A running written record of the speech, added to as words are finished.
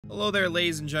Hello there,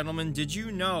 ladies and gentlemen. Did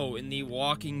you know in The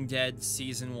Walking Dead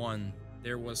Season 1,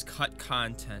 there was cut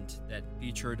content that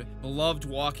featured beloved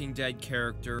Walking Dead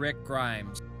character Rick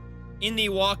Grimes? In The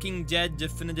Walking Dead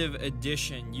Definitive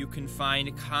Edition, you can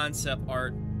find concept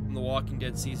art from The Walking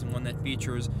Dead Season 1 that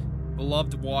features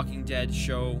beloved Walking Dead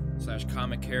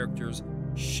show/comic characters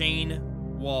Shane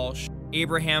Walsh,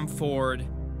 Abraham Ford,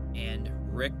 and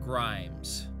Rick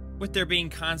Grimes. With there being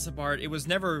concept art, it was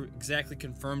never exactly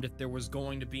confirmed if there was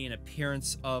going to be an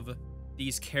appearance of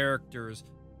these characters,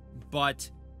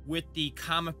 but with the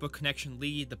comic book connection,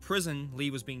 the prison Lee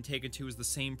was being taken to is the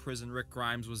same prison Rick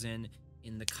Grimes was in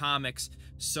the comics,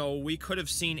 so we could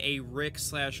have seen a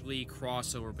Rick/Lee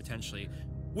crossover potentially.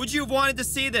 Would you have wanted to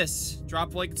see this?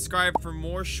 Drop a like and subscribe for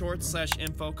more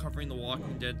short/info covering the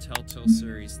Walking Dead Telltale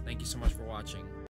series. Thank you so much for watching.